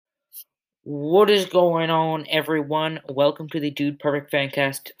What is going on, everyone? Welcome to the Dude Perfect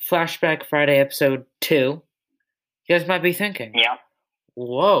Fancast Flashback Friday episode 2. You guys might be thinking, Yeah.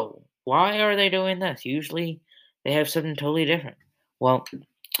 whoa, why are they doing this? Usually they have something totally different. Well,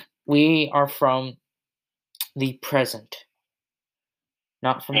 we are from the present,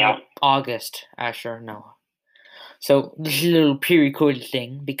 not from Yeah. the August, Asher, no. So this is a little pre-recorded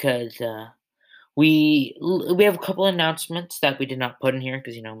thing because we have a couple announcements that we did not put in here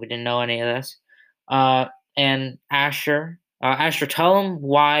because we didn't know any of this. Uh, and Asher, tell them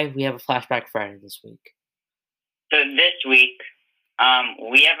why we have a flashback Friday this week. So this week,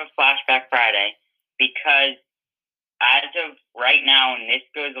 we have a Flashback Friday because as of right now, when this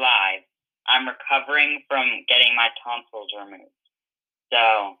goes live, I'm recovering from getting my tonsils removed.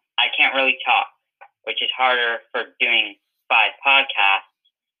 So I can't really talk, which is harder for doing 5 podcasts.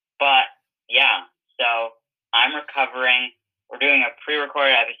 But yeah, so I'm recovering. We're doing a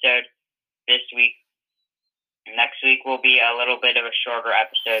pre-recorded episode this week. Next week will be a little bit of a shorter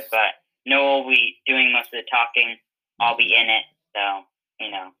episode, but Noah will be doing most of the talking. I'll be in it, so,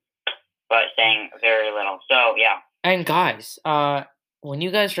 but saying very little. So, yeah. And guys, when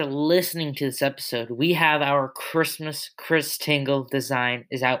you guys are listening to this episode, we have our Christmas Chris Tingle design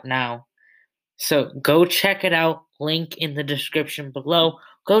is out now. So go check it out. Link in the description below.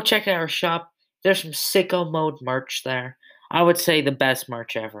 Go check out our shop. There's some sicko mode merch there. I would say the best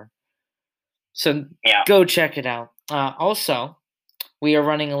merch ever. So Yeah. go check it out. Also, we are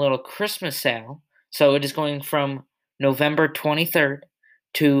running a little Christmas sale. So it is going from November 23rd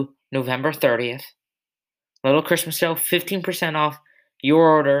to November 30th. Little Christmas sale, 15% off your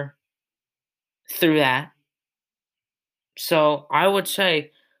order through that. So I would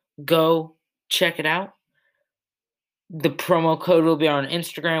say go check it out. The promo code will be on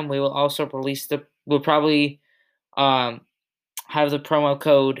Instagram. We will also we'll probably um, have the promo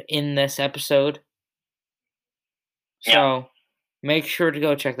code in this episode. So make sure to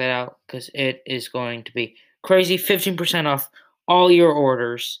go check that out because it is going to be crazy. 15% off all your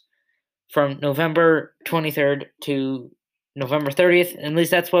orders from November 23rd to November 30th. At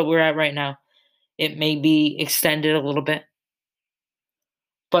least that's what we're at right now. It may be extended a little bit.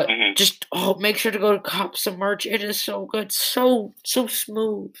 But just make sure to go to cop some merch. It is so good. So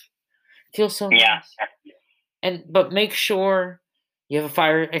smooth. Feels so nice. But make sure you have a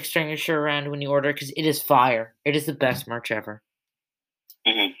fire extinguisher around when you order because it is fire. It is the best merch ever.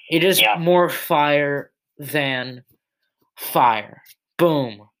 It is more fire than fire.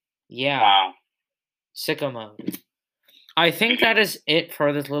 Boom. Yeah. Wow. Sicko mode. I think that is it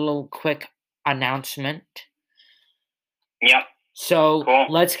for this little quick announcement. Yep. So cool.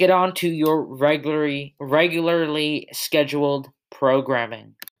 Let's get on to your regularly scheduled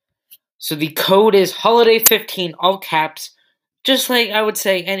programming. So the code is holiday15, all caps, just like I would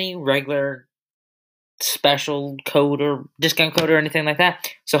say any regular special code or discount code or anything like that.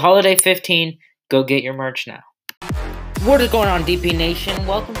 So holiday15, go get your merch now. What is going on, DP Nation?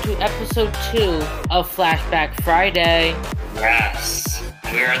 Welcome to episode 2 of Flashback Friday. Yes,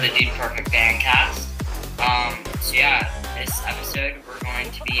 we are the Dude Perfect Fancast. So yeah, this episode we're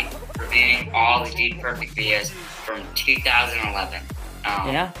going to be reviewing all the Dude Perfect videos from 2011.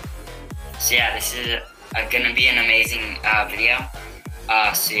 Yeah. So yeah, this is gonna be an amazing video.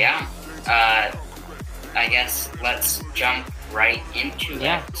 So yeah, I guess let's jump right into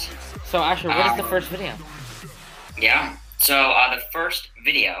it. So Asher, what is the first video? Yeah. So the first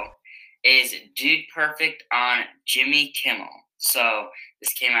video is Dude Perfect on Jimmy Kimmel. So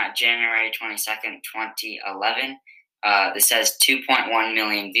this came out January 22nd, 2011. This has 2.1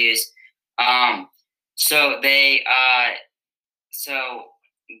 million views. So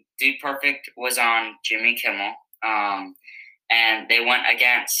Dude Perfect was on Jimmy Kimmel. And they went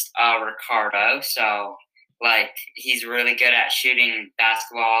against Ricardo. So like he's really good at shooting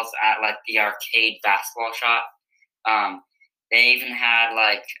basketballs at like the arcade basketball shop. They even had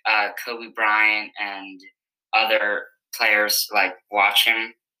like Kobe Bryant and other players like watch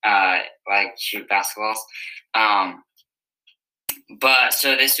him like shoot basketballs. But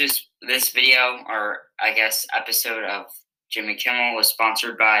so this video, or I guess episode of Jimmy Kimmel, was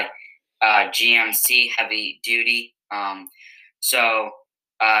sponsored by GMC Heavy Duty. So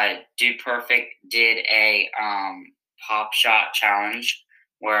Dude Perfect did a pop shot challenge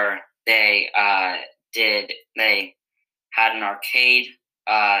where they had an arcade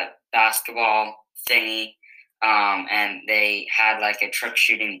basketball thingy, and they had like a trick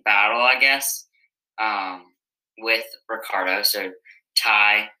shooting battle, I guess, with Ricardo. So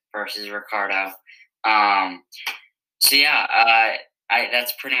Ty versus Ricardo. So yeah,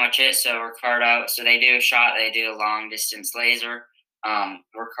 that's pretty much it. So Ricardo, so they do a shot, they do a long distance laser.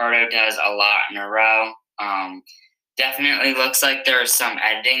 Ricardo does a lot in a row. Definitely looks like there's some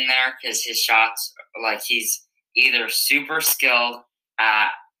editing there because his shots, like he's either super skilled at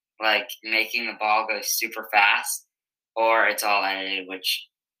like making the ball go super fast, or it's all edited, which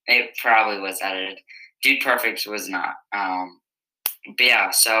it probably was edited. Dude Perfect was not. But yeah,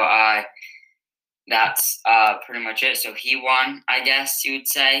 so that's pretty much it. So he won, I guess you would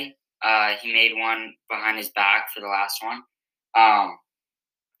say. He made one behind his back for the last one.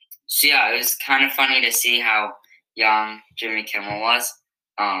 So yeah, it was kind of funny to see how young Jimmy Kimmel was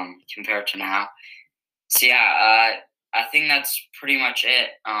compared to now. So yeah, I think that's pretty much it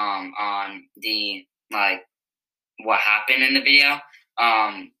on the like what happened in the video.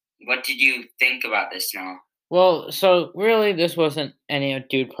 What did you think about this, Noah? Well, so really, this wasn't any of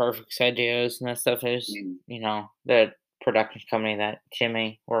Dude Perfect's ideas, and that stuff is, Mm-hmm. the production company that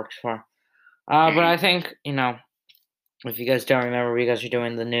Jimmy works for. But Mm-hmm. I think, if you guys don't remember, you guys are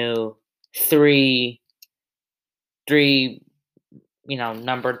doing the new three,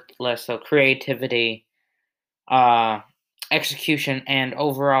 numbered list. So creativity, execution, and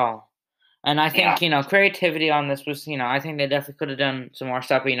overall. And I Yeah, think, creativity on this was, I think they definitely could have done some more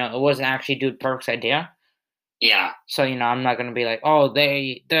stuff, but, it wasn't actually Dude Perfect's idea. yeah, So, I'm not gonna be like, oh,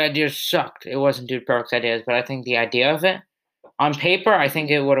 the ideas sucked. It wasn't Dude Perfect's ideas, but I think the idea of it, on paper, I think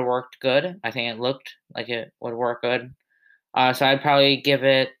it would have worked good. I think it looked like it would work good. So I'd probably give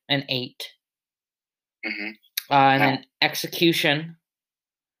it an 8. mm-hmm. And No, then execution,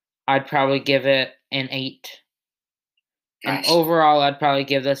 I'd probably give it an 8. And nice, overall, I'd probably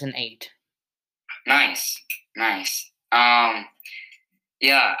give this an 8. nice, nice.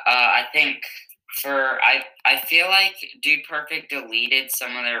 Yeah, I think I feel like Dude Perfect deleted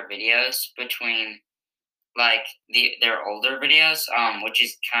some of their videos between like their older videos, which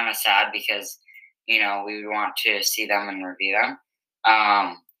is kind of sad because we would want to see them and review them.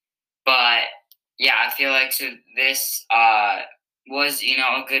 But yeah, I feel like so this was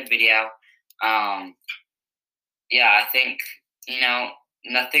a good video. Um, yeah, I think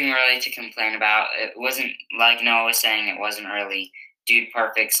nothing really to complain about. It wasn't like Noah was saying. It wasn't really Dude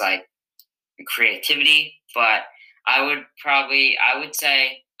Perfect's like creativity, but I would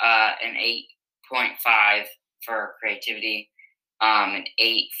say an 8.5 for creativity, an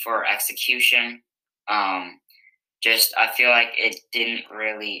 8 for execution. Just I feel like it didn't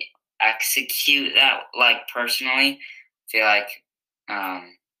really execute that like personally. I feel like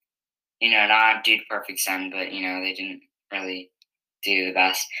not Dude Perfect's end, but they didn't really do the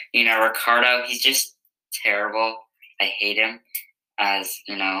best. Ricardo, he's just terrible. I hate him as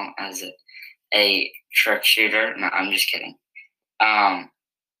a trick shooter. No, I'm just kidding.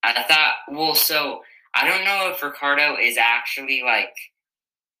 I thought, well, so I don't know if Ricardo is actually like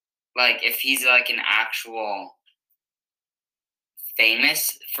if he's like an actual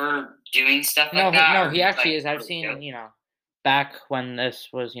famous for doing stuff like No, he that, no, or he he's actually like is. I've for seen, joke. back when this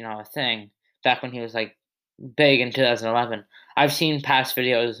was, a thing, back when he was like big in 2011. I've seen past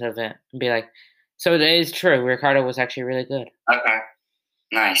videos of it and be like, so it is true. Ricardo was actually really good. Okay,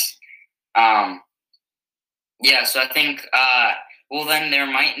 nice. Um, yeah, so I think well then there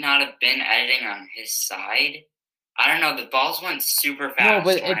might not have been editing on his side. I don't know. The balls went super No, fast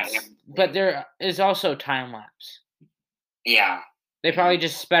when it went. but there is also time lapse. Yeah. They probably Hmm.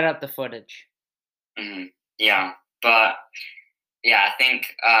 just sped up the footage. Hmm. Yeah, but yeah, I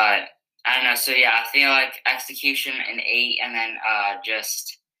think I don't know. So yeah, I feel like execution an 8, and then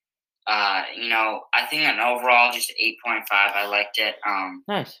just I think an overall just 8.5. I liked it.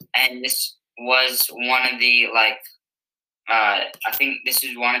 Nice. And this was one of the like I think this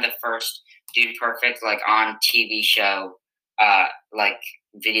is one of the first Dude Perfect like on TV show like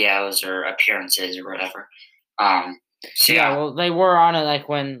videos or appearances or whatever. So Yeah, yeah, well, they were on it like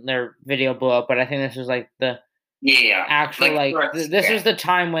when their video blew up, but I think this was like the yeah, actual like for a this skit. was the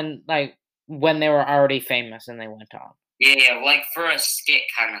time when they were already famous and they went on. Yeah, like for a skit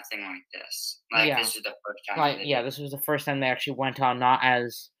kind of thing like this. Like Yeah. this is the first time that they did. This was the first time they actually went on, not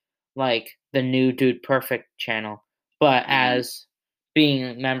as like the new Dude Perfect channel, but Hmm. as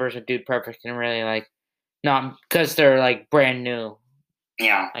being members of Dude Perfect and really like not because they're like brand new,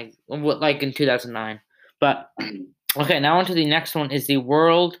 Yeah. like in 2009. But Mhm. okay, now on to the next one is the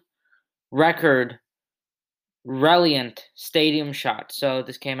world record Reliant Stadium shot. So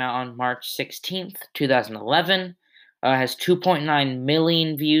this came out on March 16th, 2011. Has 2.9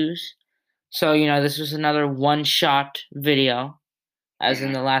 million views. So, this was another one shot video. As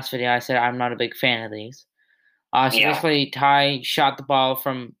in Mhm. the last video, I said I'm not a big fan of these. So Yeah. basically, Ty shot the ball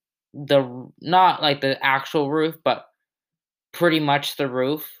from not like the actual roof, but pretty much the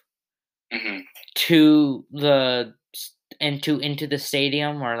roof Mhm. to the into the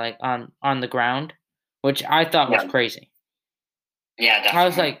stadium or like on the ground, which I thought was Yeah. crazy. Yeah, I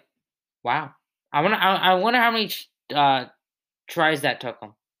was definitely. like, wow. I wonder how many tries that took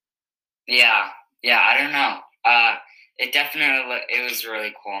him. Yeah, yeah, I don't know. It definitely it was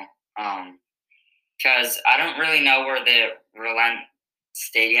really cool. Because I don't really know where the Relent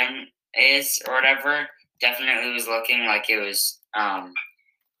Stadium is or whatever. Definitely was looking like it was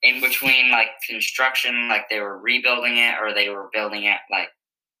in between like construction, like they were rebuilding it or they were building it like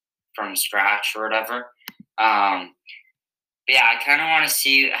from scratch or whatever. But yeah, I kind of want to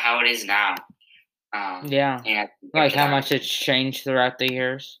see how it is now. Yeah, Yeah, like compared to how then. much it's changed throughout the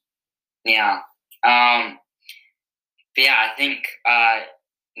years. Yeah. But yeah, I think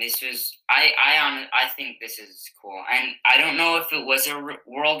this was I think this is cool, and I don't know if it was a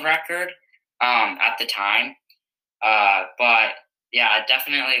world record at the time, but yeah, it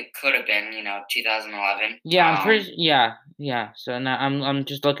definitely could have been. 2011. Yeah, yeah. So now I'm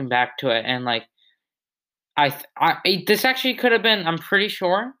just looking back to it and like this actually could have been. I'm pretty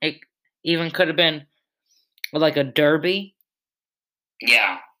sure it even could have been like a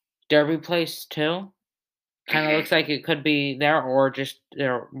Yeah. derby place too. Kind of hmm looks like it could be there, or just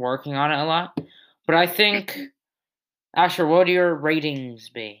they're working on it a lot. But I think, hmm Asher, what would your ratings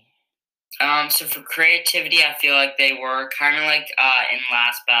be? So for creativity, I feel like they were kind of like in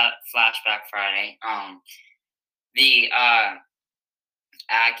Flashback Friday. The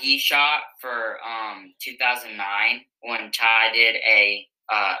Aggie shot for 2009 when Ty did a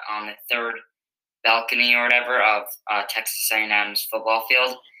on the third balcony or whatever of Texas A&M's football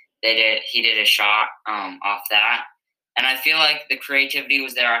field. He did a shot off that, and I feel like the creativity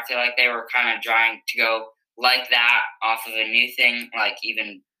was there. I feel like they were kind of trying to go like that off of a new thing, like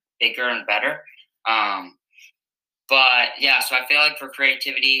even bigger and better. Um, but yeah, so I feel like for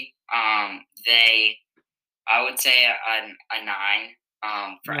creativity, they I would say a nine.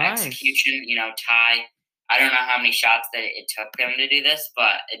 For Nice. execution, Ty. I don't know how many shots that it took them to do this,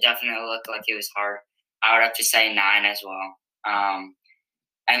 but it definitely looked like it was hard. I would have to say nine as well.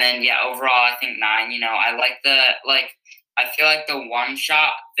 And then yeah, overall, I think nine. I like I feel like the one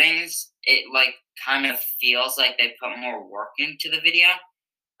shot things. It like kind of feels like they put more work into the video.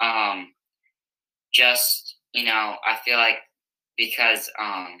 Um, just I feel like because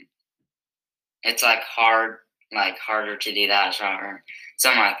it's like harder to do that shot or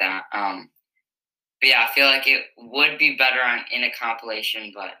something like that. But yeah, I feel like it would be better in a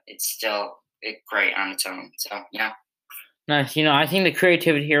compilation, but it's still great on its own. So yeah, Nice. I think the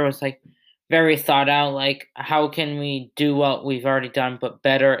creativity here was like very thought out. Like, how can we do what we've already done, but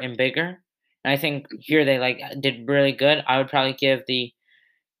better and bigger? And I think here they like did really good. I would probably give the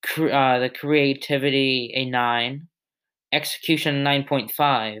creativity a 9, execution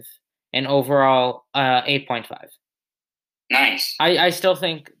 9.5, and overall 8.5. nice. I still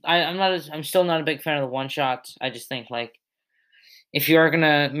think I'm still not a big fan of the one shots. I just think like if you are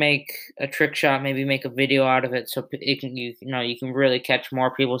gonna make a trick shot, maybe make a video out of it so it can you can really catch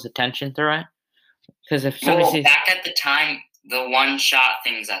more people's attention through it. Because if somebody Well, sees, back at the time, the one shot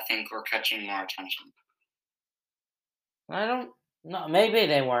things I think were catching more attention. I don't know, maybe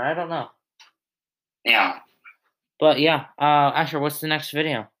they were. I don't know. Yeah. But yeah, Asher, what's the next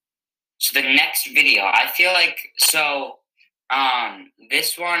video? So the next video, I feel like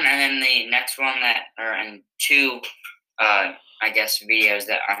this one and then the next one that are in two I guess videos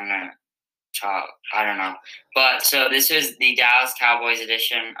that I'm gonna talk. I don't know, but so this is the Dallas Cowboys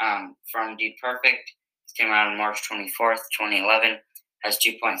edition from Dude Perfect. It came out on March 24th, 2011. Has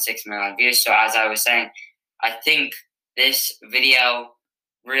 2.6 million views. So as I was saying, I think this video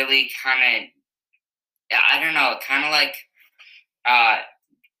really kind of I don't know, kind of like uh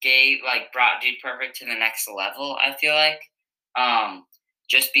brought Dude Perfect to the next level. I feel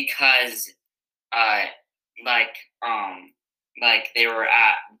just because uh like um they were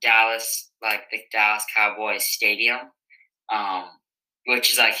at Dallas, like the Dallas Cowboys stadium, um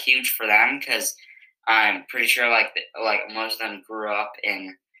which is like huge for them because I'm pretty sure like most of them grew up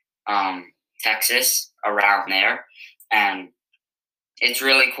in Texas around there, and it's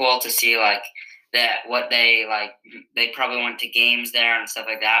really cool to see like that what they probably went to games there and stuff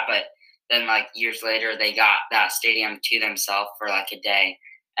like that, but then like years later they got that stadium to themselves for like a day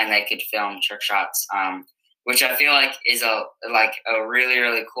and they could film trick shots, which I feel like is a really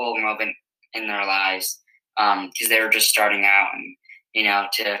really cool moment in their lives, because they were just starting out,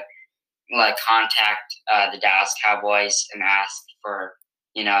 and to like contact the Dallas Cowboys and ask for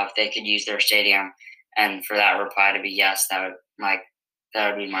if they could use their stadium, and for that reply to be yes, that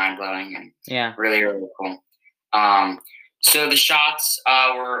would be mind blowing and Yeah, really really cool. So the shots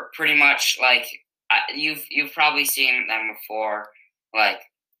were pretty much like you've probably seen them before. Like,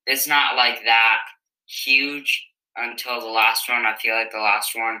 it's not like that huge until the last one. I feel like the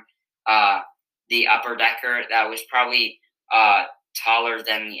last one, the upper decker, that was probably taller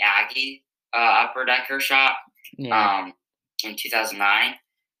than the Aggie upper decker shot. Yeah. In 2009.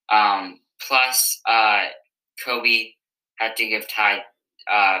 Plus, Kobe had to give Ty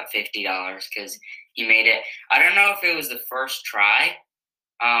 $50 because he made it. I don't know if it was the first try.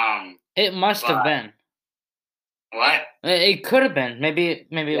 It must have been. What? It could have been. Maybe it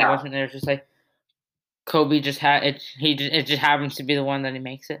Yeah. wasn't. It was just like Kobe just had it. It just happens to be the one that he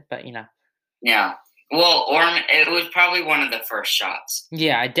makes it. But Yeah. Well, or it was probably one of the first shots.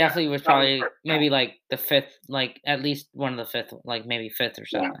 Yeah, it definitely was probably maybe like the fifth, like at least one of the fifth, like maybe fifth or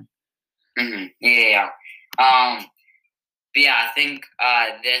something. Yeah. Mm-hmm. Yeah. But yeah, I think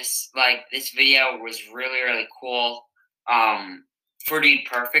this video was really, really cool. For Dude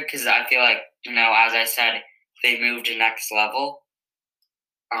Perfect, because I feel like, as I said, they moved to next level.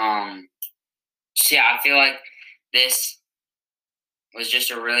 So yeah, I feel like this was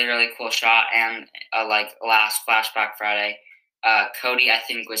just a really, really cool shot. And like last Flashback Friday, Cody, I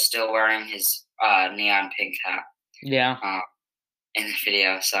think, was still wearing his neon pink hat. Yeah. In the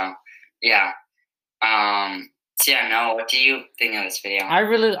video. So yeah. So yeah, Noah, what do you think of this video? I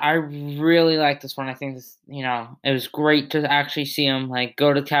really like this one. I think this, it was great to actually see him like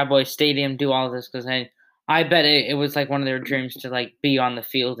go to Cowboy Stadium, do all of this because I bet it was like one of their dreams to like be on the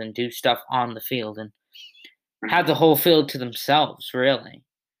field and do stuff on the field and have the whole field to themselves, really.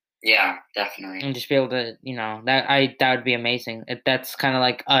 Yeah, definitely. And just be able to, that would be amazing. That's kind of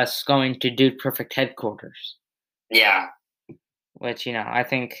like us going to Dude Perfect headquarters. Yeah. Which, I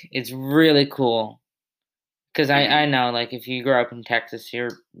think is really cool. Because I know, like, if you grow up in Texas, you're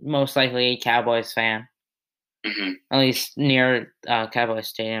most likely a Cowboys fan. Mm-hmm. At least near Cowboys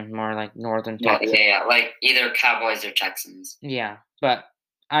Stadium, more like northern Texas. Yeah, like either Cowboys or Texans. Yeah, but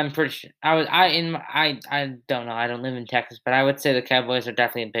I'm pretty sure I don't know. I don't live in Texas, but I would say the Cowboys are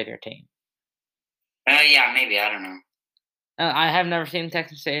definitely a bigger team. Yeah, maybe, I don't know. I have never seen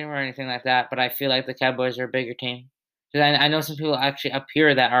Texas Stadium or anything like that, but I feel like the Cowboys are a bigger team. Because I know some people actually up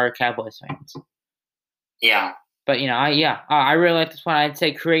here that are Cowboys fans. Yeah. But I really like this one. I'd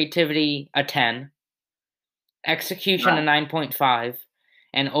say creativity a 10, execution a 9.5,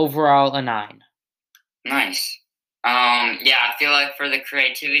 and overall a 9. Nice. Yeah, I feel like for the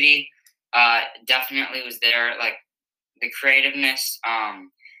creativity, definitely was there. Like the creativeness,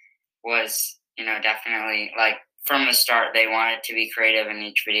 was definitely like from the start they wanted to be creative in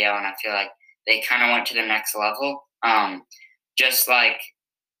each video, and I feel like they kind of went to the next level. Just like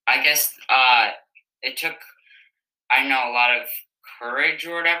I guess it took a lot of courage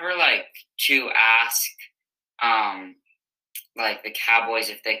or whatever, like to ask like the Cowboys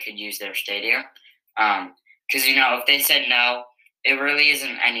if they could use their stadium. Because if they said no, it really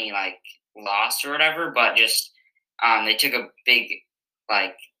isn't any like loss or whatever. But just they took a big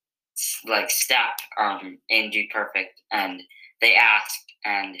like step in Dude Perfect, and they asked,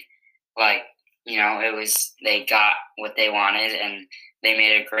 and it was they got what they wanted, and they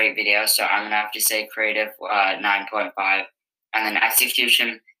made a great video. So I'm gonna have to say creative 9.5, and then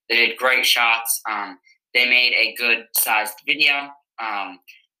execution. They did great shots. They made a good sized video,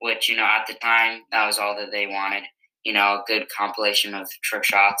 which at the time that was all that they wanted. A good compilation of trick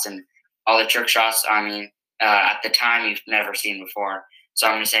shots and all the trick shots. I mean, at the time you've never seen before. So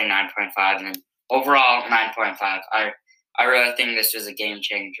I'm going to say 9.5, and then overall 9.5. I really think this was a game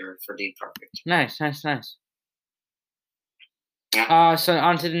changer for Dude Perfect. Nice. Yeah. So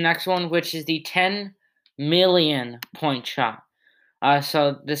on to the next one, which is the 10 million point shot.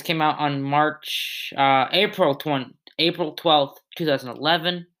 So this came out on April 12th,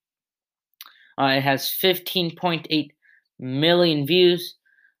 2011. It has 15.8 million views.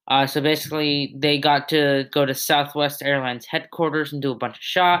 So basically, they got to go to Southwest Airlines headquarters and do a bunch of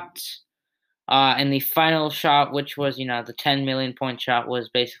shots. And the final shot, which was, the 10 million point shot, was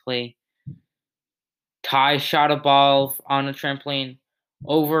basically Ty shot a ball on a trampoline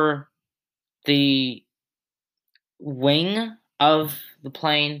over the wing of the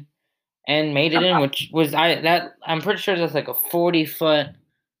plane and made it in, which was I'm pretty sure that's like a 40-foot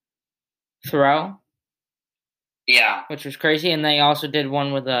throw. Yeah. Which was crazy. And they also did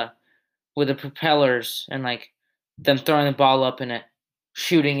one with the propellers and like them throwing the ball up and it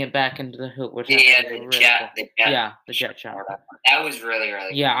shooting it back into the hoop, which the jet shot. That was really,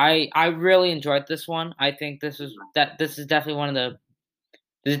 really cool. I really enjoyed this one. I think this is definitely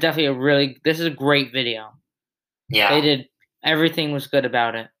this is a great video. Yeah. They did everything was good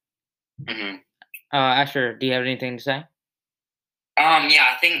about it. Mm-hmm. Asher, do you have anything to say? Yeah,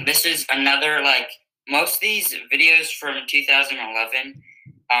 I think this is another like most of these videos from 2011,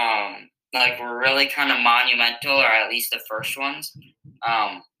 like were really kind of monumental, or at least the first ones,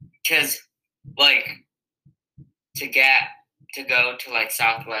 because like to go to like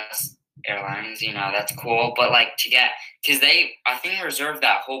Southwest Airlines, that's cool, but like because I think reserved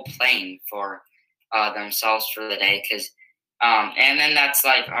that whole plane for themselves for the day, and then that's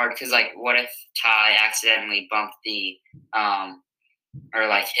like hard because like what if Ty accidentally bumped the or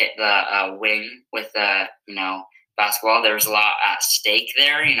like hit the wing with the basketball? There's a lot at stake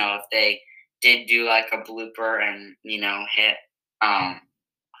there. If they did do like a blooper and hit,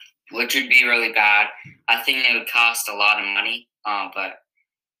 which would be really bad. I think it would cost a lot of money, but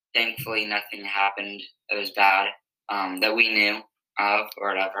thankfully nothing happened that was bad that we knew of or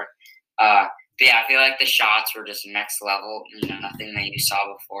whatever. But yeah, I feel like the shots were just next level. Nothing that you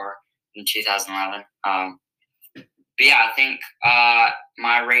saw before in 2011. But yeah, I think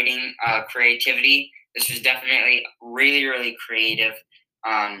my rating, creativity. This was definitely really, really creative.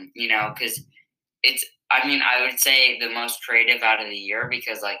 Because it's. I mean, I would say the most creative out of the year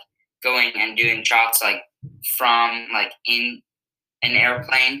because like going and doing shots like from like in an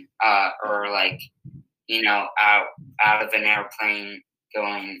airplane, or like out of an airplane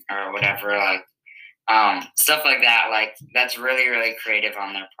going or whatever, like stuff like that. Like that's really, really creative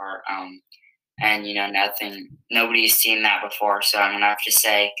on their part. And nobody's seen that before, so I'm gonna have to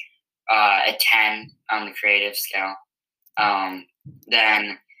say a 10 on the creative scale.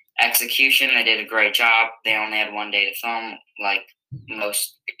 Then execution, they did a great job. They only had one day to film, like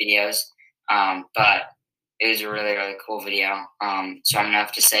most videos, but it was a really, really cool video. So I'm gonna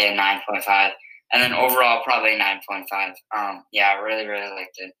have to say a 9.5, and then overall probably a 9.5. Yeah, I really, really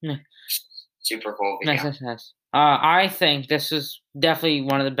liked it. Yeah. Super cool video. Nice. I think this is definitely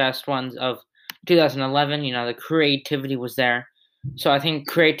one of the best ones of 2011. The creativity was there. So I think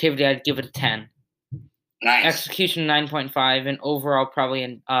creativity, I'd give it a 10. Nice. Execution, 9.5, and overall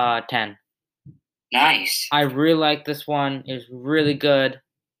probably a 10. Nice. I really like this one. It was really good.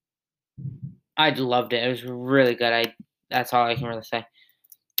 I loved it. It was really good. That's all I can really say.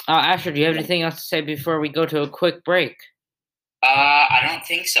 Asher, do you have anything else to say before we go to a quick break? I don't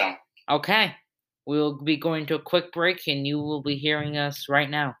think so. Okay. We'll be going to a quick break, and you will be hearing us right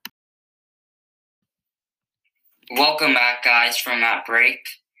now. Welcome back, guys, from that break.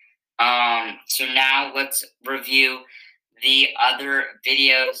 So now let's review the other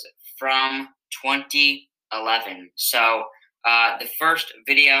videos from 2011. So the first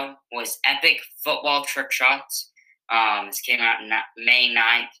video was Epic Football Trick Shots. This came out May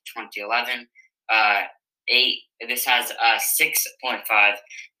 9th, 2011. This has 6.5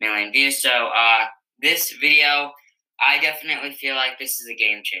 million views. So this video, I definitely feel like this is a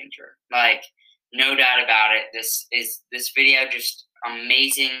game changer. Like, no doubt about it. This video just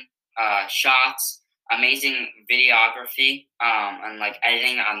amazing shots, amazing videography, and like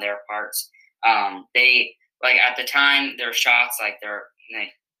editing on their parts. They like at the time their shots, like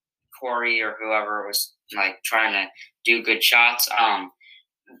Corey or whoever was like trying to do good shots.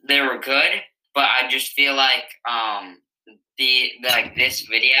 They were good, but I just feel like this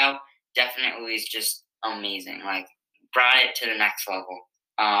video definitely is just amazing. Like brought it to the next level.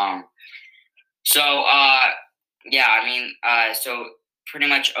 Yeah, I mean, so pretty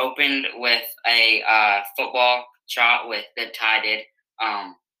much opened with a football shot that Ty did,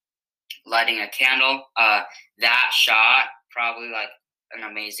 lighting a candle. That shot, probably like an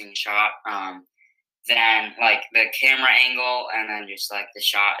amazing shot. Then like the camera angle and then just like the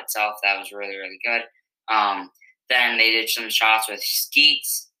shot itself, that was really, really good. Then they did some shots with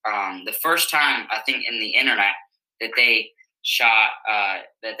skeets. The first time I think in the internet that they shot,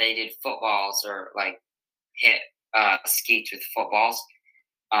 that they did footballs or like hit skeets with footballs,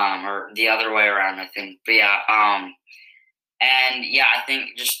 or the other way around, I think. But yeah, and yeah, I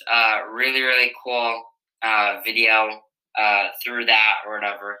think just really, really cool video through that or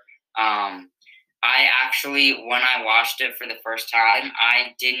whatever. I actually, when I watched it for the first time,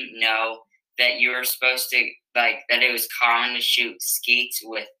 I didn't know that you were supposed to, like, that it was common to shoot skeets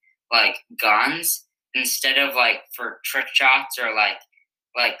with, like, guns instead of, like, for trick shots or, like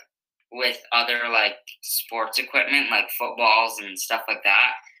with other, like, sports equipment, like footballs and stuff like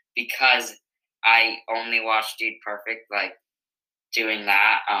that, because I only watched Dude Perfect, like, doing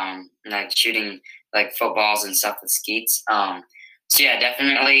that, like, shooting, like, footballs and stuff with skeets. So yeah,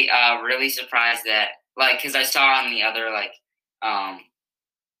 definitely really surprised that, like, because I saw on the other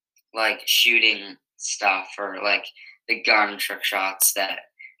like shooting stuff or like the gun trick shots that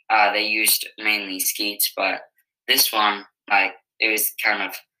they used mainly skeets, but this one, like, it was kind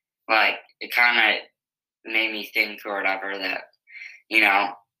of like it kind of made me think or whatever that you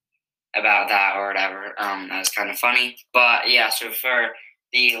know about that or whatever. That was kind of funny. But yeah, so for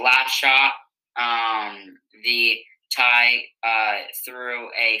the last shot, the Ty threw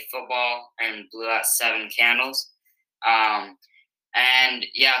a football and blew out 7 candles. And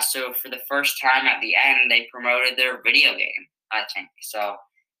yeah, so for the first time at the end, they promoted their video game, I think. So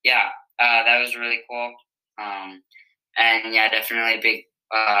yeah, that was really cool. And yeah, definitely a big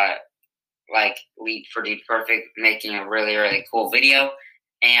leap for Dude Perfect, making a really, really cool video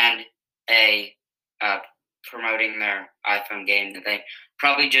and a promoting their iPhone game that they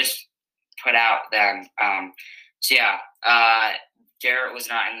probably just put out then. So yeah, Garrett was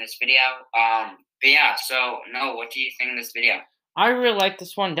not in this video. But yeah, so no, what do you think of this video? I really like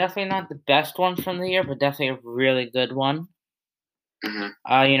this one. Definitely not the best one from the year, but definitely a really good one. Mm-hmm.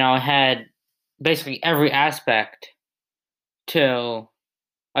 It had basically every aspect to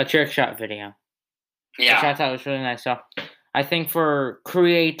a trick shot video, which I Yeah, thought was really nice. So I think for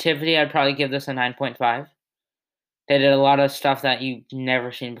creativity, I'd probably give this a 9.5. They did a lot of stuff that you've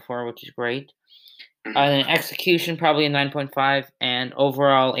never seen before, which is great. mhm. And execution, probably a 9.5, and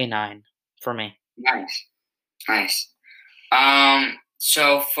overall a 9 for me. Nice, nice.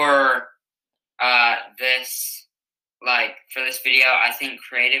 So for this, for this video, I think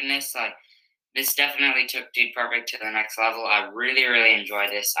creativeness, this definitely took Dude Perfect to the next level. I really, really enjoyed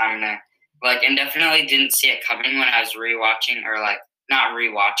this. I'm gonna and definitely didn't see it coming when I was rewatching, or not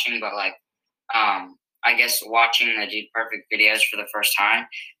rewatching, but I guess watching the Dude Perfect videos for the first time.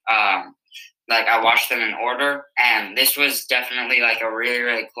 I watched them in order, and this was definitely a really,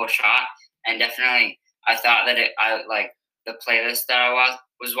 really cool shot. And definitely, I thought that the playlist that I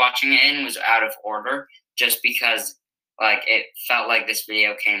was watching it in was out of order, just because it felt like this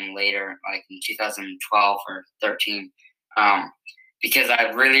video came later, in 2012 or 13, because I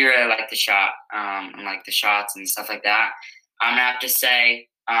really, really like the shot, and the shots and stuff like that. I'm gonna have to say,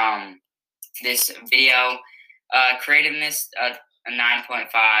 this video, creativeness, a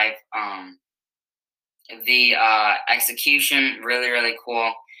 9.5. The execution, really, really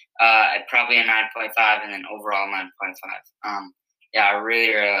cool. Probably a 9.5, and then overall 9.5. Yeah, I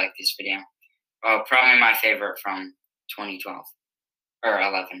really, really like this video. Probably my favorite from 2012 or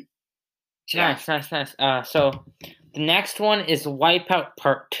 11. So, yeah. Nice. So the next one is Wipeout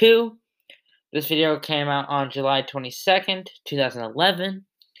Part 2. This video came out on July 22nd, 2011.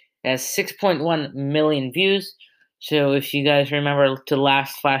 It has 6.1 million views. So if you guys remember to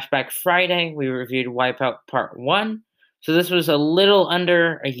last Flashback Friday, we reviewed Wipeout Part 1. So this was a little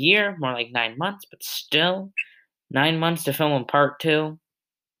under a year, more like 9 months, but still 9 months to film a Part 2.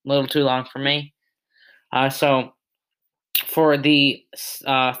 A little too long for me. So for the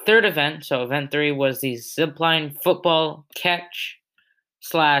third event, so event 3 was the zipline football catch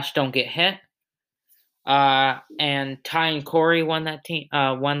 / don't get hit. And Ty and Corey won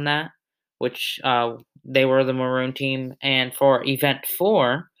that, which they were the maroon team. And for event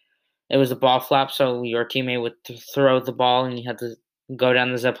 4, it was a ball flap, so your teammate would throw the ball, and you had to go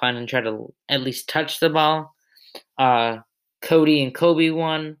down the zip line and try to at least touch the ball. Cody and Kobe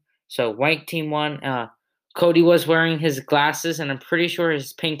won, so white team won. Cody was wearing his glasses, and I'm pretty sure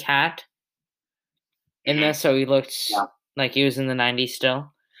his pink hat in this, so he looked like he was in the 90s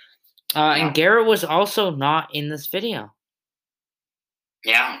still. And Garrett was also not in this video.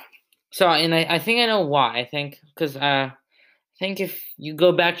 Yeah. So, and I think I know why. I think because I think if you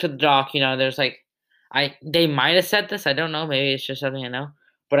go back to the doc, there's they might have said this. I don't know. Maybe it's just something I know.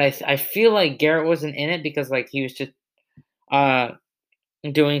 But I feel like Garrett wasn't in it because he was just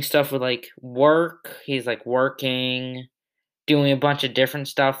doing stuff with work. He's working, doing a bunch of different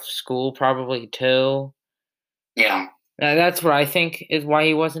stuff. School probably too. Yeah. That's what I think is why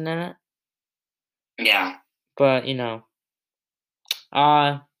he wasn't in it. Yeah. But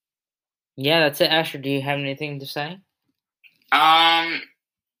yeah, that's it. Asher, do you have anything to say?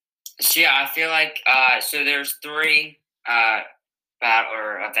 So yeah, I feel so there's 3 battle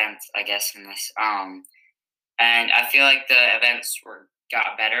or events, I guess, in this. And I feel like the events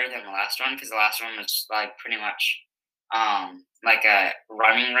got better than the last one, because the last one was pretty much a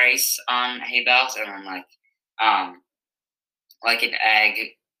running race on hay bales, and then an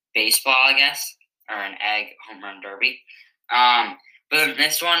egg baseball, I guess, or an egg home run derby. But in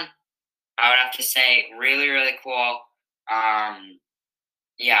this one, I would have to say really, really cool.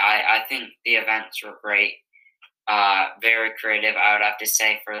 Yeah, I think the events were great. Very creative. I would have to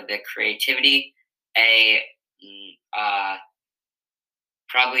say for the creativity,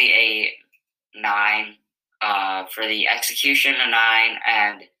 probably a 9. For the execution, a 9,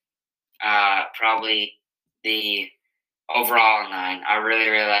 and probably the overall 9. I really,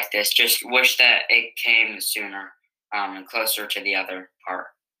 really like this. Just wish that it came sooner, and closer to the other part.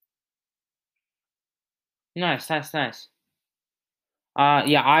 Nice, nice, nice.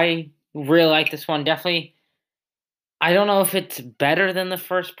 Yeah, I really like this one. Definitely, I don't know if it's better than the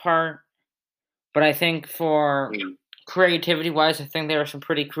first part, but I think for Mm. creativity wise, I think there are some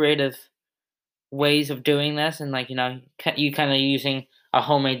pretty creative ways of doing this, and like you kind of using a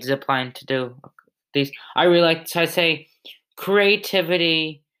homemade zip line to do these. I really like. So I say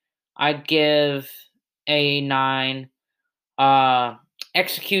creativity. I'd give a 9. Uh,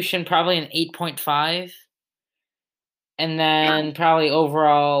 Execution probably an 8.5, and then probably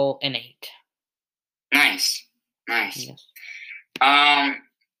overall an 8. Nice, nice. Yes. Um,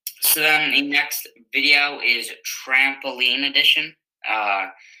 so then the next video is Trampoline Edition. Uh,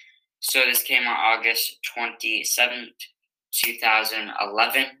 so this came on August 27th,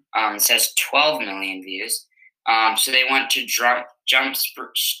 2011. It says 12 million views. So they went to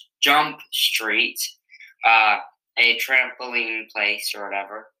Jump Street, uh, a trampoline place or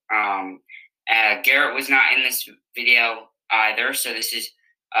whatever. Garrett was not in this video either, so this is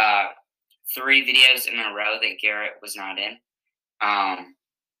uh, 3 videos in a row that Garrett was not in, um,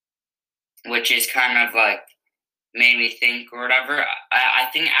 which is kind of like made me think or whatever. I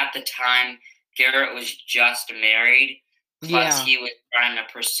think at the time Garrett was just married, plus Yeah. he was trying to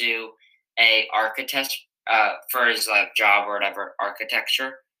pursue a architect for his like job or whatever,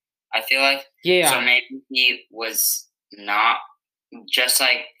 architecture. I feel like so Yeah. maybe he was not just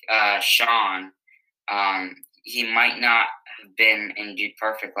like Sean. Um, he might not have been in Dude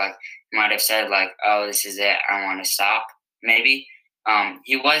Perfect. Like he might have said like, "Oh, this is it. I want to stop." Maybe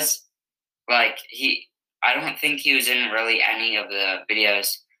he was like he. I don't think he was in really any of the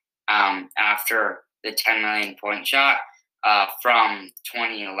videos after the 10 million point shot from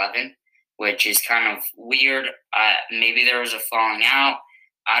 2011, which is kind of weird. Maybe there was a falling out.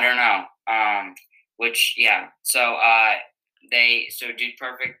 I don't know. Which yeah. So Dude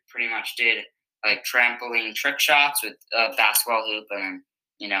Perfect pretty much did like trampoline trick shots with a basketball hoop and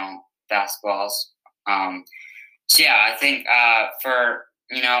then basketballs. So yeah, I think for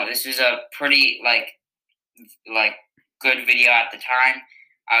this was a pretty like good video at the time.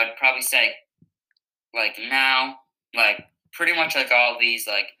 I would probably say like now like pretty much like all these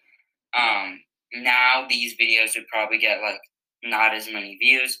now these videos would probably get like not as many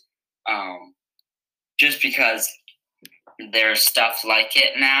views just because there's stuff like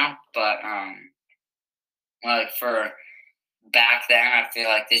it now, but like for back then, I feel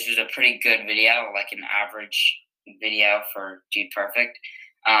like this was a pretty good video, like an average video for Dude Perfect.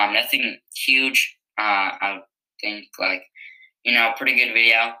 Nothing huge. I would think pretty good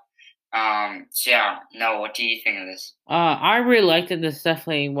video. So yeah, no, what do you think of this? I really liked it. This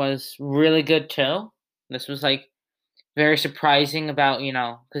definitely was really good too. This was like very surprising about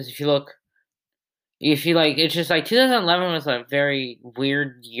because if you like, it's just like 2011 was a very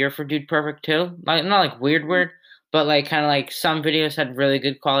weird year for Dude Perfect too. Like not like weird, but like kind of like some videos had really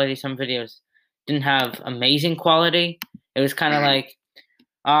good quality, some videos didn't have amazing quality. It was kind of Mhm. like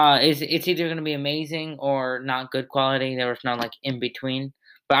it's either gonna be amazing or not good quality. There was no like in between.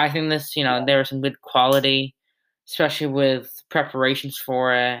 But I think this, there was some good quality, especially with preparations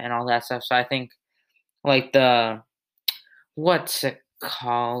for it and all that stuff. So I think like the what's it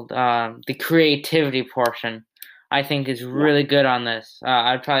called? The creativity portion, I think, is Yeah, really good on this.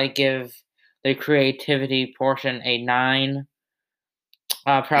 I'd probably give the creativity portion a 9.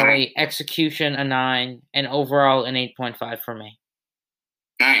 nice, Probably execution a 9, and overall an 8.5 for me.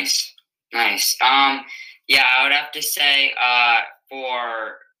 nice, nice. Yeah, I would have to say,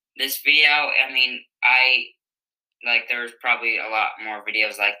 for this video, I mean, I like there's probably a lot more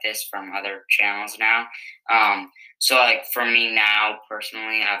videos like this from other channels now. So like for me now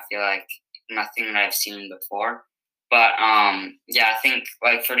personally, I feel like nothing that I've seen before. But yeah, I think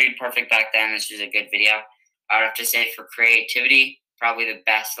like for Dude Perfect back then, this was a good video. I would have to say for creativity, probably the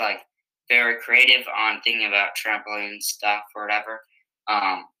best. Like very creative on thinking about trampoline stuff or whatever.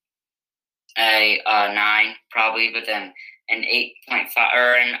 Um, a 9 probably, but then an 8.5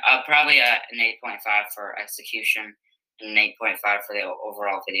 or probably an 8.5 for execution and an 8.5 for the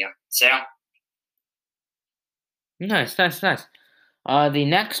overall video. So Nice, nice, nice. The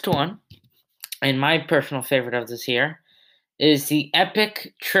next one, and my personal favorite of this year, is the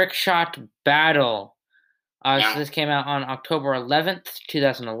Epic Trick Shot Battle. So yeah, this came out on October 11th,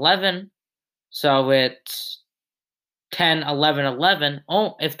 2011. So it's 10, 11, 11.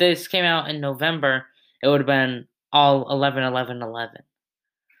 Oh, if this came out in November, it would have been all 11, 11, 11,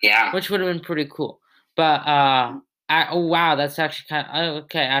 yeah, which would have been pretty cool. But oh wow, that's actually kind of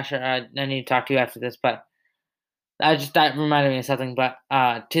okay. Asher, I need to talk to you after this, but that reminded me of something. But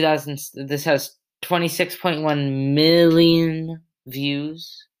 2000, this has 26.1 million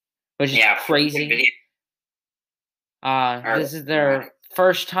views, which is yeah, pretty good crazy. video. This is their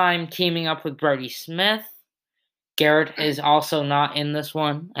first time teaming up with Brody Smith. Garrett is also not in this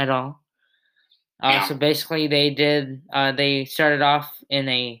one at all. So basically, they started off in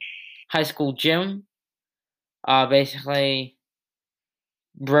a high school gym. Basically,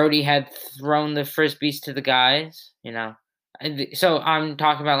 Brody had thrown the frisbees to the guys, So I'm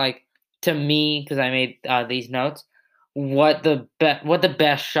talking about, like, to me, because I made these notes, what the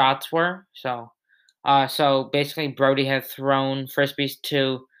best shots were. So basically, Brody had thrown frisbees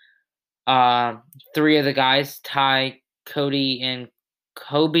to three of the guys, Ty, Cody, and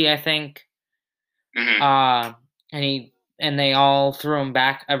Kobe, I think. Mm-hmm. And they all threw him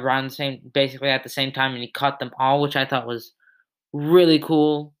back basically at the same time, and he caught them all, which I thought was really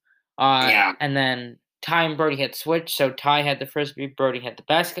cool. And then Ty and Brody had switched, so Ty had the frisbee, Brody had the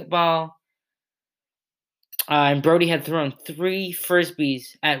basketball. And Brody had thrown 3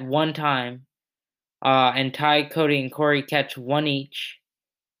 frisbees at one time. And Ty, Cody, and Corey catch one each.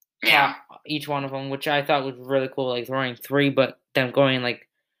 Each one of them, which I thought was really cool, like throwing 3, but them going in, like,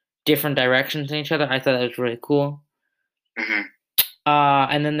 different directions in each other. I thought that was really cool. Mm-hmm.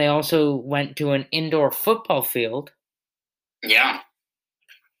 And then they also went to an indoor football field. Yeah.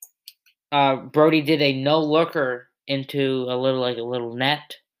 Brody did a no-looker into a little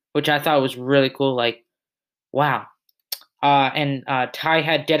net, which I thought was really cool. Like, wow. And Ty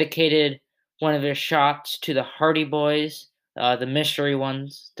had dedicated one of his shots to the Hardy Boys, the mystery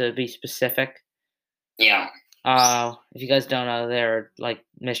ones, to be specific. Yeah. If you guys don't know, they're like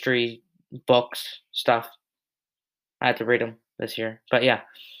mystery books stuff. I had to read them this year, but yeah.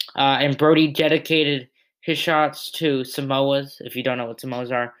 And Brody dedicated his shots to Samoas. If you don't know what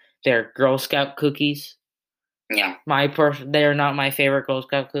Samoas are, they're Girl Scout cookies. Yeah. They're not my favorite Girl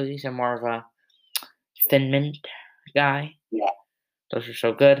Scout cookies. I'm more of a Thin Mint guy. Yeah. Those are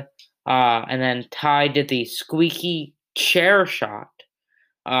so good. And then Ty did the squeaky chair shot.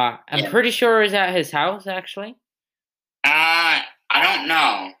 I'm pretty sure it was at his house, actually. I don't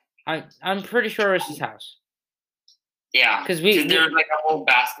know. I'm pretty sure it's his house. Yeah, because there's like a whole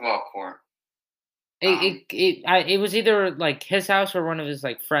basketball court. It was either like his house or one of his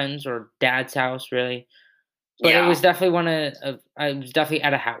like friends or dad's house, really. But it was definitely it was definitely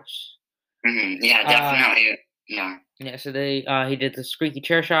at a house. Mm-hmm. Yeah, definitely. Yeah. Yeah. So he did the squeaky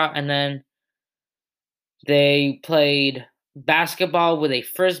chair shot, and then they played basketball with a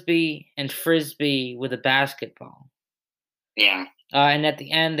frisbee and frisbee with a basketball. Yeah. And at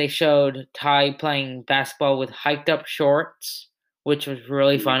the end, they showed Ty playing basketball with hiked up shorts, which was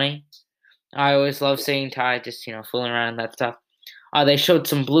really funny. I always love seeing Ty just, fooling around and that stuff. They showed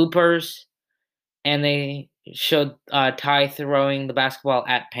some bloopers, and they showed Ty throwing the basketball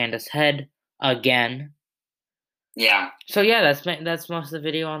at Panda's head again. Yeah. So yeah, that's most of the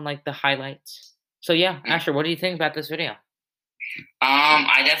video on like the highlights. So yeah, Asher, what do you think about this video?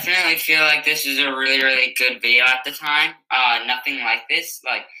 I definitely feel like this is a really, really good video at the time. Nothing like this.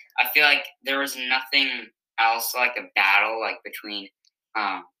 Like, I feel like there was nothing else like a battle like between,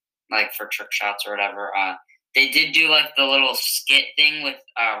 like for trick shots or whatever. They did do like the little skit thing with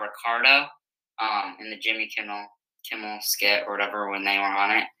Ricardo, in the Jimmy Kimmel skit or whatever when they were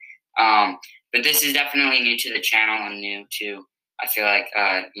on it. But this is definitely new to the channel and new to, I feel like,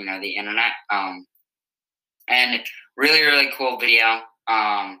 the internet. And really, really cool video.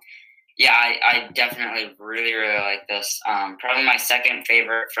 Yeah, I definitely really, really like this. Probably my second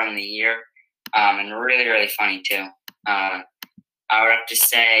favorite from the year, and really, really funny too. I would have to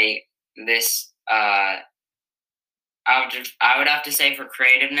say this. I would have to say for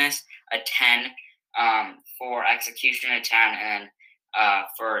creativeness a 10, for execution a 10, and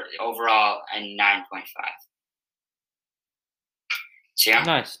for overall a 9.5. So yeah.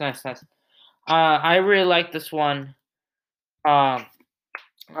 Nice. I really like this one. I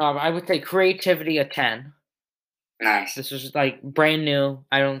would say creativity a 10. Nice. This was like brand new.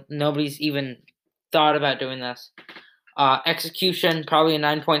 Nobody's even thought about doing this. Execution probably a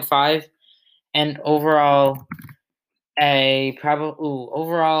 9.5, and overall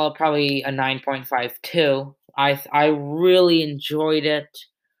probably a 9.5 too. I really enjoyed it.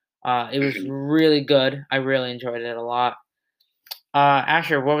 It was really good. I really enjoyed it a lot.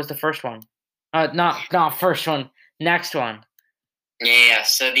 Asher, what was the first one? Not first one. Next one. Yeah,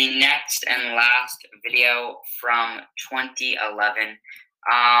 so the next and last video from 2011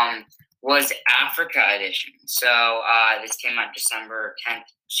 was Africa edition. So this came out December 10th,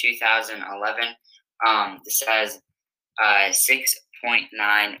 2011. This has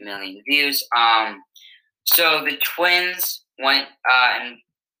 6.9 million views. So the twins went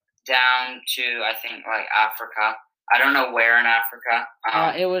down to, I think, like Africa. I don't know where in Africa.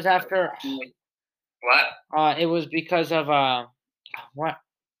 It was after What? It was because of what?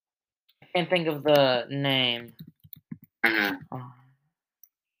 I can't think of the name. Mm-hmm.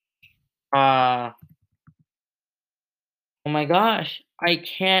 Uh, oh my gosh, I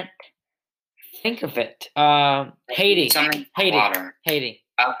can't think of it. Haiti. Something Haiti. water. Haiti.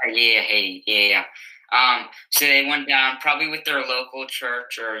 Okay, yeah, Haiti. Yeah. So they went down probably with their local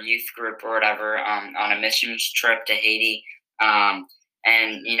church or youth group or whatever, on a missions trip to Haiti. And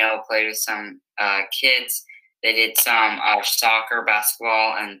played with some kids. They did some soccer,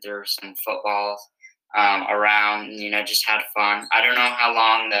 basketball, and there were some footballs around. Just had fun. I don't know how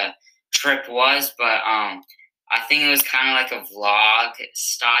long the trip was, but I think it was kind of like a vlog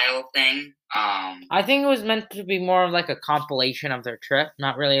style thing. I think it was meant to be more of like a compilation of their trip,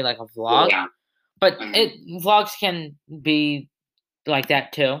 not really like a vlog. Yeah. But Mm-hmm. vlogs can be like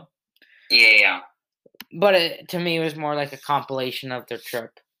that too. Yeah. But to me, it was more like a compilation of their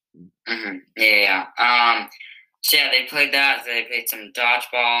trip. Mm-hmm. Yeah. So yeah, they played that. They played some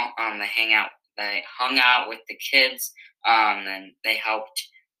dodgeball. They hung out with the kids. And they helped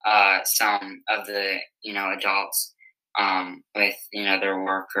some of the adults with their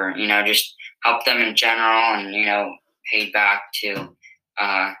work, or just helped them in general, and paid back to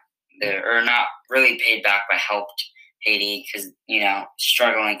or not really paid back, but helped Haiti, because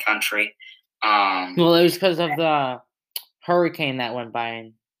struggling country. Well, it was because of the hurricane that went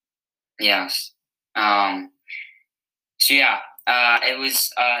by. Yes. So yeah, it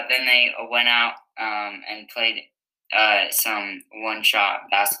was. Then they went out and played some one-shot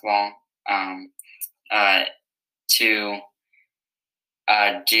basketball uh, to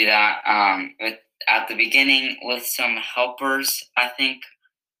do that with at the beginning with some helpers, I think.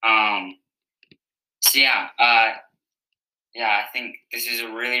 So yeah, I think this is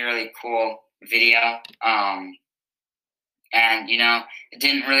a really, really cool video. And it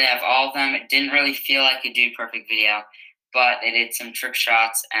didn't really have all of them. It didn't really feel like a Dude Perfect video, but they did some trick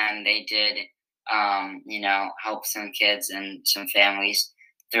shots, and they did help some kids and some families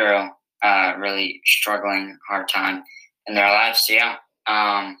through really struggling hard time in their lives. So yeah,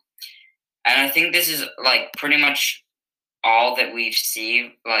 and I think this is like pretty much all that we've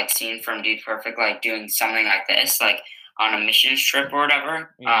seen from Dude Perfect, like doing something like this, like on a mission trip or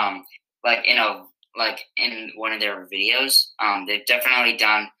whatever. Yeah. Like in one of their videos. They've definitely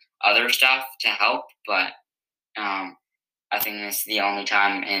done other stuff to help, but I think this is the only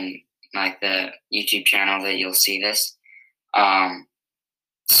time in like the YouTube channel that you'll see this.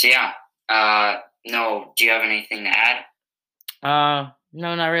 So yeah. No, do you have anything to add?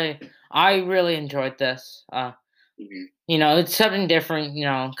 No, not really. I really enjoyed this. Mm-hmm. It's something different.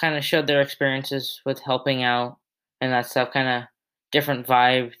 Kind of showed their experiences with helping out and that stuff. Kind of different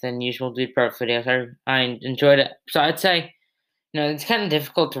vibe than usual Dude Perfect videos. I enjoyed it. So I'd say, it's kind of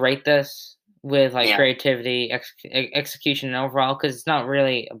difficult to rate this with like Yeah. creativity, execution, and overall, because it's not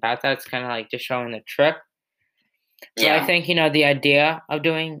really about that. It's kind of like just showing the trip. But I think the idea of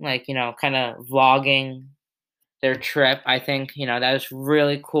doing like kind of vlogging their trip, I think that was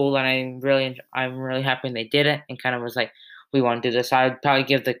really cool, and I'm really happy they did it, and kind of was like, we want to do this. I'd probably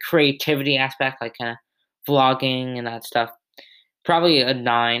give the creativity aspect, like kind of vlogging and that stuff, probably a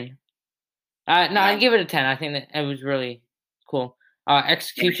 9. No, I'd give it a 10. I think that it was really cool.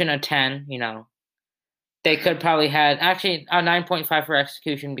 Execution a 10. They could probably had actually a 9.5 for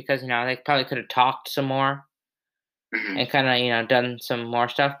execution, because they probably could have talked some more Mm-hmm. and kind of done some more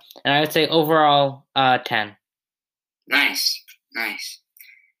stuff. And I would say overall 10. Nice.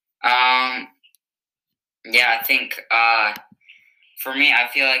 Yeah, I think for me, I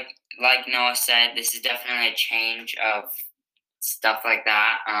feel like Noah said, this is definitely a change of stuff like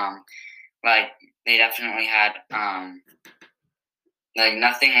that. Like they definitely had like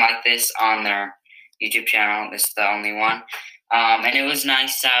nothing like this on their YouTube channel. This is the only one. And it was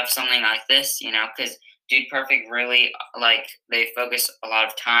nice to have something like this, because Dude Perfect really, like, they focus a lot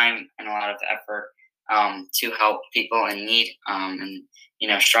of time and a lot of effort to help people in need and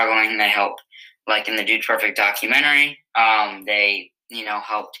struggling. They help, like in the Dude Perfect documentary. They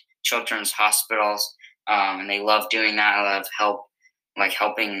helped children's hospitals, and they love doing that. I love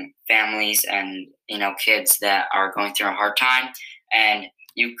helping families and kids that are going through a hard time. And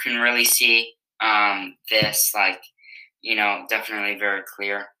you can really see this, like, definitely very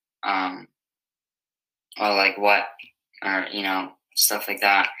clear. Or like what, or stuff like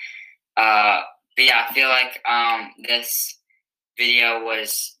that. But yeah, I feel like this video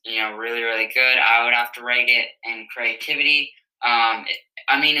was really, really good. I would have to rate it in creativity.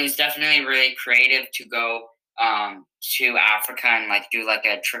 It was definitely really creative to go to Africa and like do like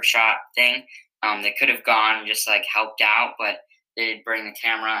a trick shot thing. They could have gone and just like helped out, but they did bring the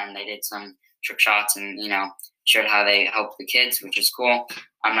camera and they did some trick shots and, showed how they help the kids, which is cool.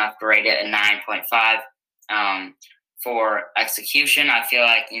 I'm going to have to rate it a 9.5. For execution, I feel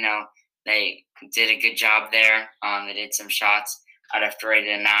like, they did a good job there. They did some shots. I'd have to rate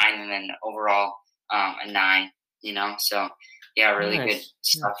it a 9, and then overall a 9, So, yeah, really good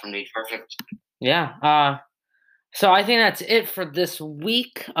stuff from Dude Perfect. Yeah. So I think that's it for this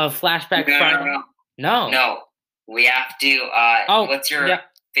week of Flashback Friday. No. We have to. What's your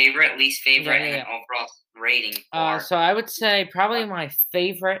favorite, least favorite, and overall rating? So I would say probably my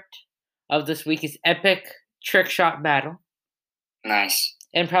favorite of this week is Epic Trick Shot Battle. Nice.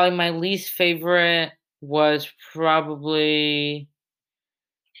 And probably my least favorite was probably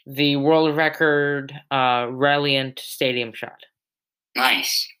the world record Reliant Stadium shot.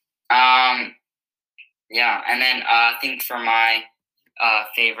 Nice. Yeah, and then I think for my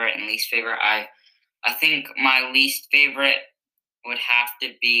favorite and least favorite, I think my least favorite would have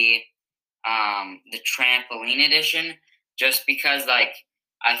to be the trampoline edition, just because I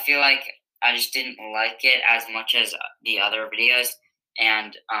feel like I just didn't like it as much as the other videos,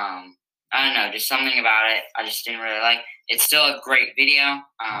 and I don't know, just something about it I just didn't really like. It's still a great video,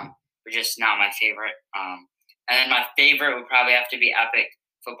 but just not my favorite. And then my favorite would probably have to be Epic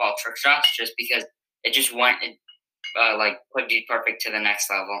Football Trick Shots, just because it just went put Dude Perfect to the next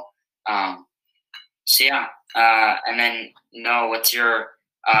level. So yeah, and then what's your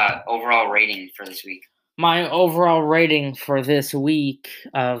overall rating for this week? My overall rating for this week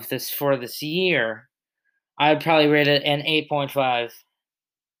for this year, I'd probably rate it an 8.5.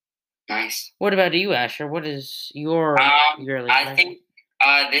 Nice. What about you, Asher? What is your yearly rating? I think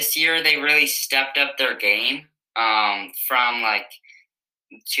this year they really stepped up their game from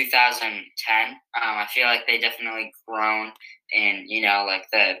 2010. I feel like they definitely grown in,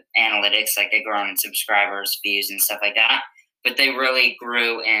 the analytics, they've grown in subscribers, views, and stuff like that. But they really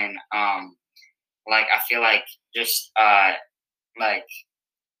grew in, I feel like just, I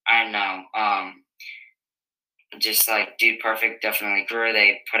don't know, just Dude Perfect definitely grew.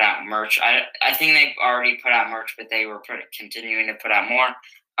 They put out merch. I think they've already put out merch, but they were continuing to put out more.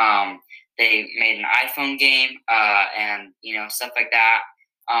 They made an iPhone game, and, stuff like that.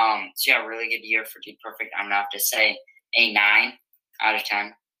 So yeah, really good year for Dude Perfect. I'm gonna have to say a 9 out of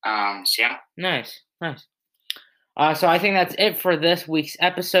 10. So yeah. Nice. So I think that's it for this week's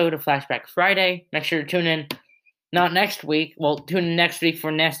episode of Flashback Friday. Make sure to tune in, not next week. Well, tune in next week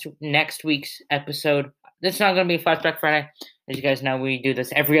for next week's episode. It's not going to be Flashback Friday. As you guys know, we do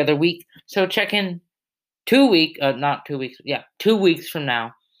this every other week. So check in 2 weeks from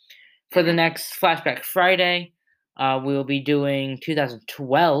now for the next Flashback Friday. We'll be doing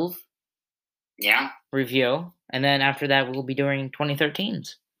 2012 review. And then after that, we'll be doing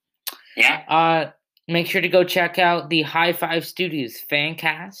 2013's. Yeah. Make sure to go check out the High Five Studios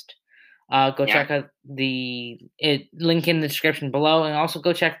Fancast. Check out the link in the description below. And also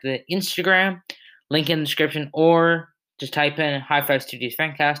go check the Instagram, link in the description, or just type in High Five Studios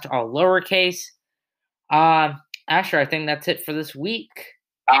Fancast, all lowercase. Asher, I think that's it for this week.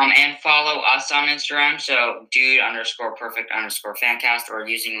 And follow us on Instagram, so dude_perfect_fancast, or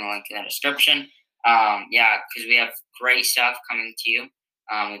using the link in the description. Because we have great stuff coming to you.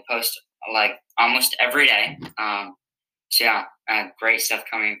 We post almost every day. Great stuff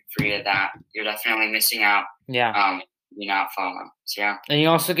coming for you that you're definitely missing out. Yeah. You not follow. So yeah. And you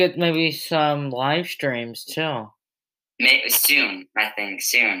also get maybe some live streams too. Soon, I think.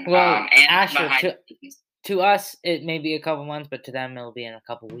 Soon. Well, and Asher, to us it may be a couple months, but to them it'll be in a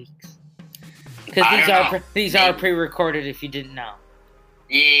couple weeks. Because these are pre-recorded. If you didn't know.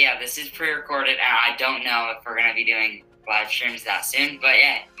 Yeah. This is pre-recorded, and I don't know if we're gonna be doing live streams that soon, but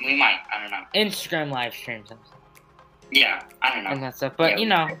yeah, we might. I don't know. Instagram live streams. Yeah, I don't know. And that stuff. But,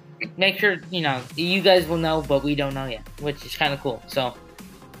 make sure, you guys will know, but we don't know yet, which is kind of cool. So,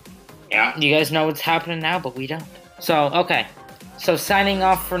 yeah. You guys know what's happening now, but we don't. So, okay. So, signing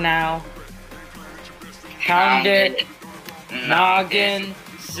off for now. Pound it. Noggin.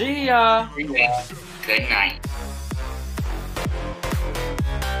 See ya. Good night.